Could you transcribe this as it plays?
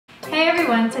Hey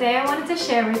everyone, today I wanted to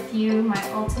share with you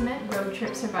my ultimate road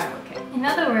trip survival kit. In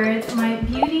other words, my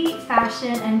beauty,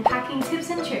 fashion, and packing tips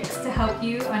and tricks to help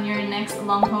you on your next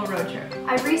long-haul road trip.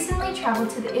 I recently traveled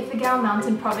to the Ifugao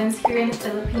mountain province here in the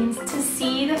Philippines to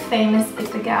see the famous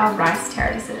Ifugao rice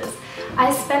terraces.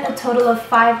 I spent a total of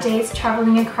 5 days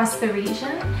traveling across the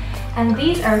region, and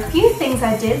these are a few things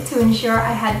I did to ensure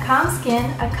I had calm skin,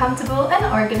 a comfortable and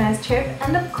organized trip,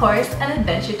 and of course, an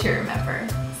adventure to remember.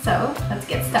 So, let's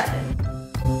get started.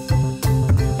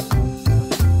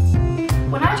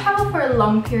 When I travel for a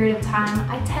long period of time,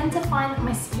 I tend to find that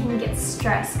my skin gets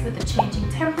stressed with the changing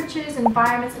temperatures,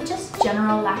 environments, and just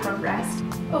general lack of rest.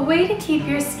 A way to keep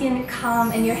your skin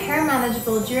calm and your hair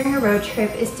manageable during a road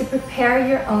trip is to prepare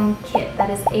your own kit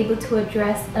that is able to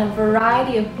address a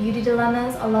variety of beauty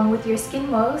dilemmas along with your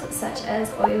skin woes such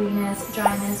as oiliness,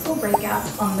 dryness, or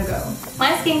breakouts on the go.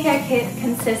 My skincare kit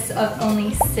consists of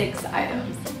only 6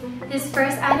 items. This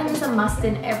first item is a must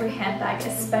in every handbag,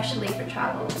 especially for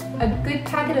travel. A good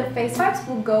packet of face wipes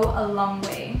will go a long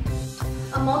way.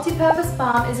 A multi-purpose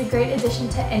balm is a great addition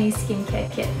to any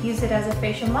skincare kit. Use it as a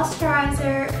facial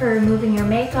moisturizer, for removing your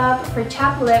makeup, for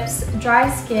chapped lips, dry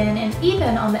skin, and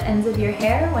even on the ends of your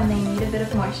hair when they need a bit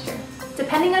of moisture.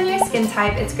 Depending on your skin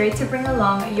type, it's great to bring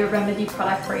along your remedy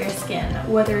product for your skin,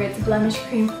 whether it's blemish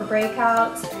cream for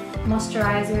breakouts,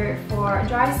 moisturizer for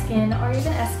dry skin, or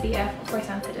even SPF for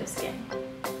sensitive skin.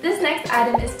 This next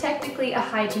item is technically a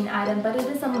hygiene item, but it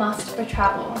is a must for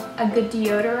travel. A good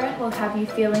deodorant will have you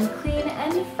feeling clean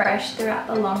and fresh throughout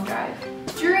the long drive.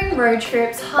 During road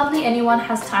trips, hardly anyone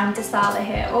has time to style their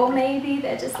hair, or maybe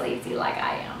they're just lazy like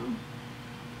I am.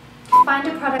 Find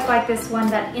a product like this one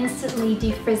that instantly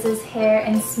defrizzes hair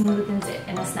and smoothens it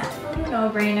in a snap.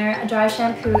 No-brainer, a dry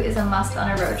shampoo is a must on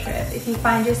a road trip. If you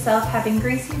find yourself having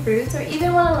greasy roots or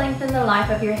even want to lengthen the life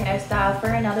of your hairstyle for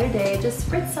another day, just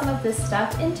spritz some of this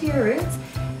stuff into your roots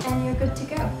and you're good to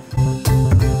go.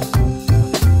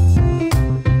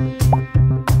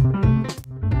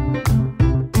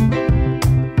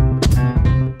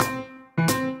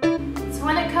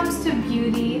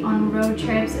 On road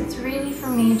trips, it's really for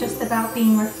me just about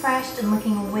being refreshed and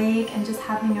looking awake and just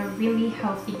having a really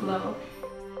healthy glow.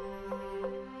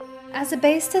 As a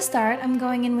base to start, I'm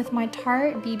going in with my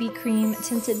Tarte BB Cream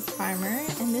Tinted Primer,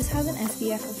 and this has an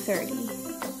SPF of 30.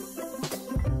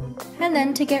 And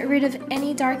then to get rid of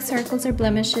any dark circles or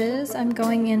blemishes, I'm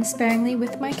going in sparingly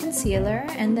with my concealer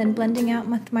and then blending out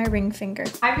with my ring finger.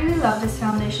 I really love this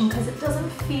foundation because it doesn't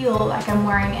feel like I'm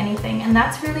wearing anything, and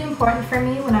that's really important for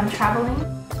me when I'm traveling.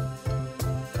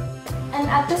 And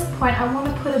at this point, I want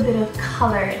to put a bit of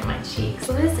color in my cheeks.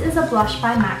 So this is a blush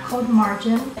by MAC called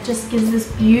Margin. It just gives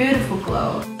this beautiful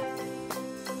glow.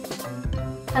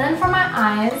 And then for my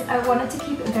eyes, I wanted to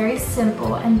keep it very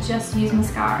simple and just use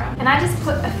mascara. And I just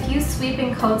put a few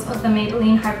sweeping coats of the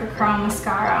Maybelline Hyperchrome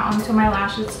mascara onto my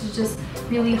lashes to just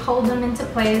really hold them into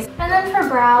place. And then for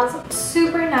brows,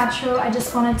 super natural. I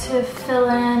just wanted to fill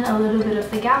in a little bit of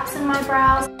the gaps in my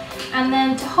brows. And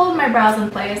then to hold my brows in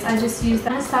place, I just used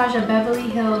the Anastasia Beverly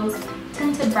Hills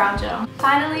Tinted Brow Gel.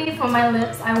 Finally, for my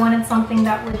lips, I wanted something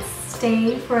that would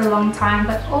stay for a long time,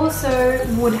 but also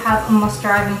would have a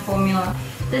moisturizing formula.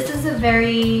 This is a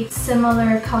very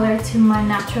similar color to my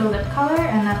natural lip color,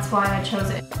 and that's why I chose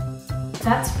it.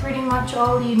 That's pretty much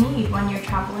all you need when you're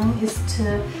traveling, is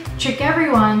to trick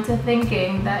everyone to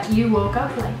thinking that you woke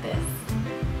up like this.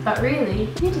 But really,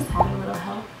 you just had a little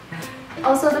help.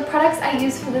 Also, the products I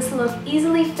use for this look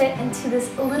easily fit into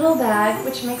this little bag,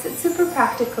 which makes it super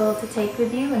practical to take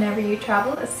with you whenever you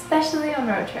travel, especially on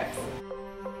road trips.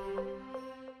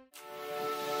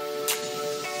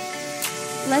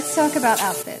 Let's talk about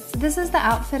outfits. This is the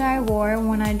outfit I wore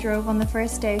when I drove on the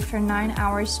first day for 9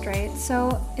 hours straight,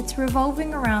 so it's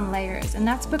revolving around layers, and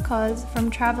that's because from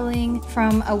traveling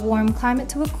from a warm climate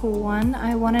to a cool one,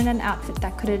 I wanted an outfit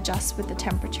that could adjust with the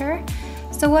temperature.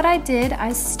 So what I did,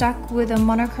 I stuck with a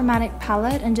monochromatic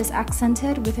palette and just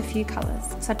accented with a few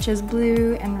colors, such as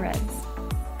blue and reds.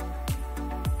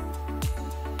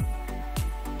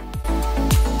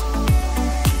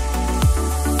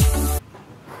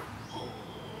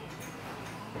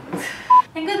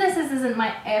 Thank goodness this isn't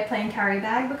my airplane carry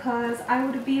bag, because I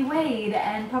would be weighed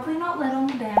and probably not let on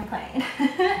the damn plane.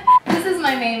 This is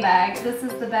my main bag. This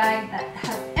is the bag that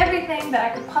has everything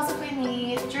that I could possibly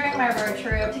need during my road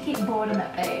trip to keep boredom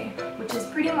at bay, which is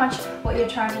pretty much what you're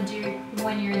trying to do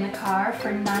when you're in the car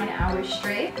for 9 hours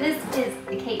straight. This is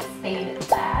the Kate Spade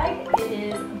bag. It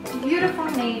is beautiful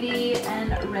navy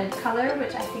and red color,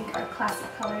 which I think are classic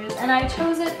colors, and I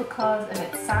chose it because of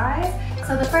its size.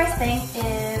 So the first thing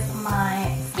is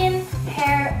my skin,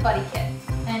 hair, body kit,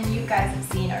 and you guys have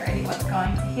seen already what's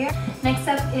going to here. Next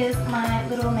up is my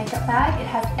little makeup bag. It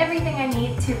has everything I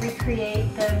need to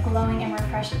recreate the glowing and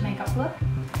refreshed makeup look.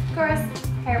 Of course,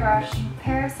 hairbrush,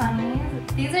 pair of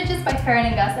sunnies. These are just by Vero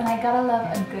and Gus, and I gotta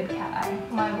love a good cat eye.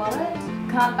 My wallet.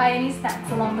 Can't buy any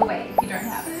snacks along the way if you don't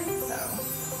have it, so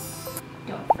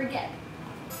don't forget.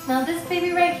 Now this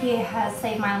baby right here has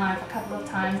saved my life a couple of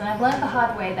times, and I've learned the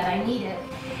hard way that I need it.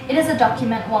 It is a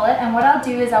document wallet, and what I'll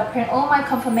do is I'll print all my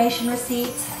confirmation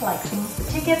receipts, like things for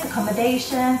tickets,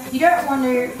 accommodation. You don't want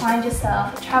to find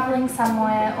yourself traveling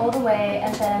somewhere all the way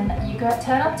and then you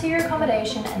turn up to your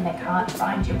accommodation and they can't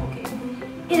find your booking.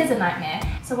 It is a nightmare.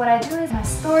 So what I do is I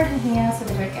store it in here so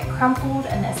they don't get crumpled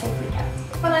and they're safely kept.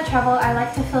 When I travel, I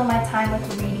like to fill my time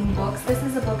with reading books. This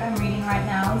is a book I'm reading right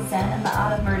now, Zen and the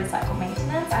Art of Motorcycle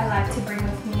Maintenance. I like to bring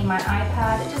with me my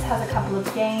iPad. It just has a couple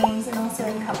of games and also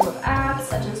a couple of apps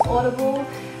such as Audible,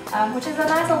 which is a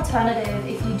nice alternative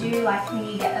if you do, like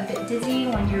me, get a bit dizzy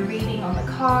when you're reading on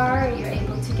the car. You're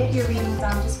able to get your reading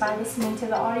done just by listening to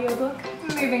the audiobook.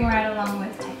 Moving right along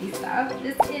with techie stuff.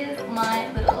 This is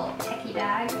my little techie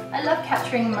bag. I love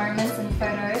capturing moments and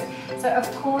photos, so of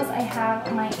course I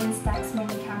have my Instax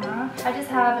mini camera. I just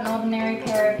have an ordinary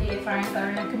pair of earphones that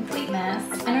are in a complete mess.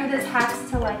 I know there's hacks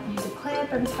to like use a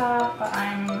clip and stuff, but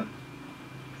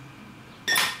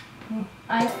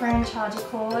iPhone charger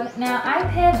cord. Now I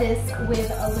pair this with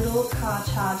a little car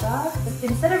charger.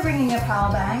 Instead of bringing a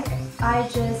power bank, I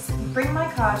just bring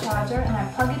my car charger and I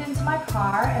plug it into my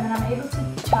car, and then I'm able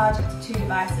to charge it to two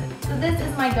devices. So this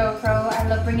is my GoPro. I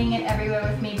love bringing it everywhere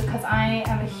with me because I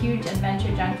am a huge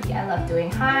adventure junkie. I love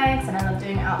doing hikes and I love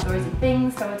doing outdoorsy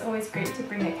things, so it's always great to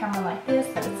bring a camera like this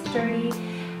that is sturdy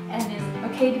and is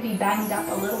okay to be banged up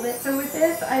a little bit. So with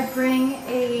this, I bring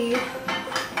a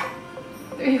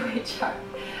three-way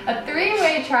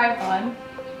tripod,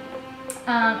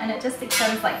 and it just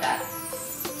extends like that.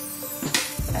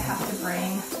 I have to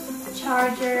bring a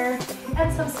charger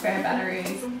and some spare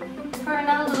batteries. For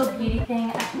another little beauty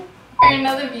thing, I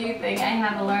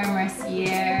have a Laura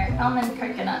Mercier almond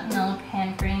coconut milk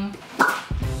hand cream.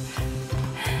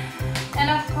 And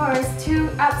of course, two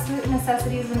absolute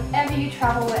necessities whenever you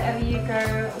travel, wherever you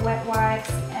go: wet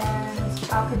wipes and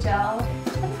alcohol gel.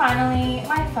 And finally,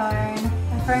 my phone.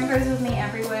 My phone goes with me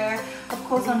everywhere. Of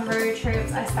course, on road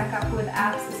trips, I stack up with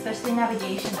apps, especially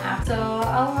navigation apps. So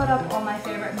I'll load up all my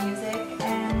favorite music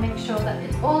and make sure that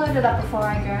it's all loaded up before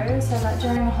I go, so that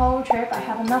during the whole trip I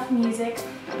have enough music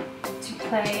to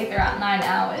play throughout 9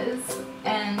 hours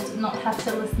and not have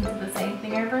to listen to the same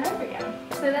thing over and over again.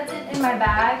 So that's it in my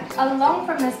bag. Along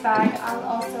from this bag, I'll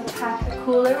also pack a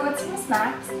cooler with some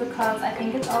snacks because I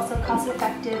think it's also cost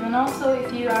effective, and also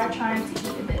if you are trying to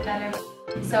eat a bit better.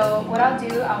 So what I'll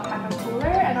do, I'll pack a cooler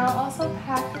and I'll also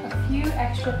pack a few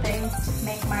extra things to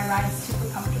make my ride super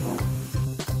comfortable.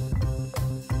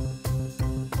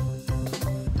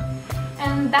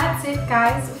 And that's it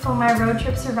guys for my road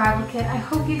trip survival kit. I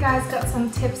hope you guys got some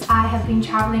tips. I have been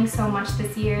traveling so much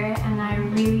this year and I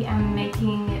really am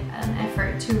making an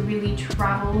effort to really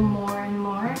travel more and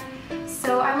more.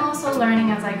 So I'm also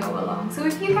learning as I go along. So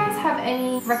if you guys have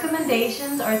any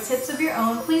recommendations or tips of your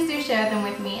own, please do share them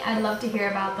with me. I'd love to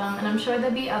hear about them, and I'm sure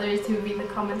there'll be others who read the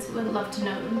comments who would love to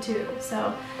know them too.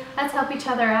 So let's help each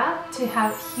other out to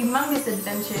have humongous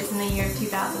adventures in the year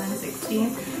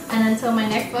 2016. And until my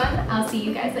next one, I'll see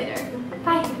you guys later.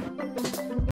 Bye!